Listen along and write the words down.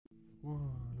One,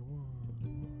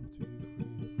 two, three,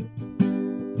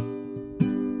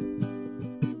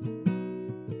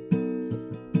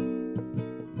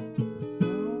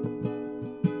 four.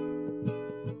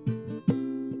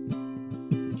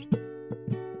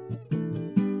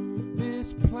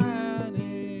 This planet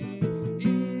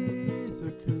is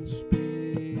a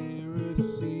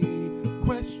conspiracy.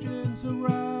 Questions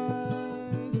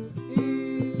arise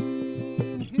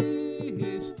in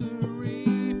history.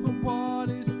 For what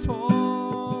is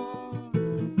taught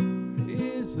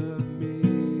is a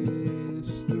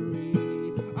mystery.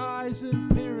 Eyes and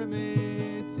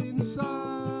pyramids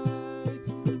inside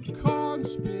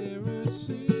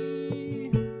conspiracy.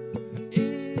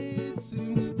 It's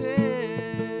instead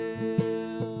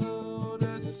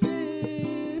a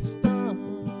system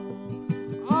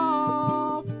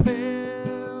of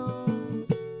pills.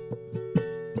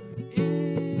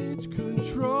 It's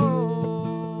control.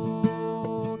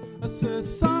 A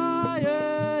society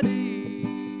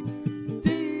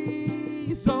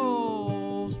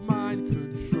dissolves mind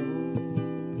control.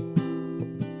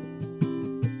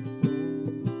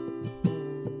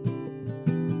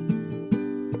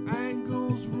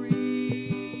 Angles readjust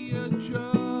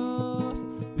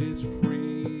this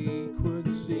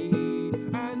frequency.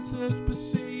 Answers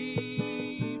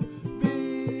perceive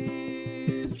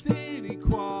this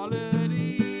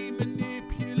inequality.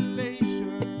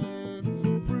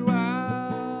 Manipulation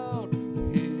throughout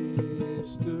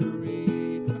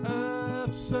history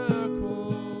of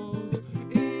circles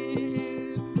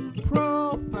in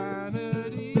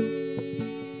profanity.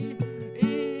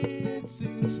 It's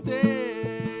instead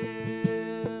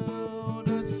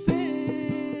a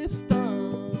system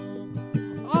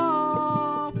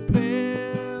of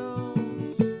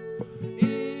pills.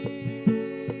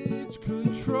 It's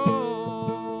control.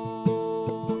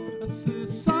 A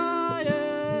society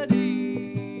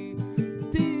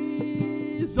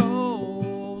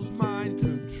dissolves mind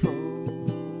control.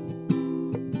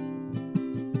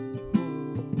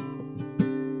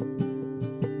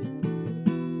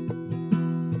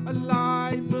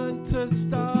 Alignment to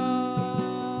stars.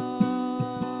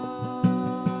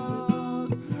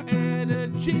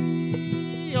 Energy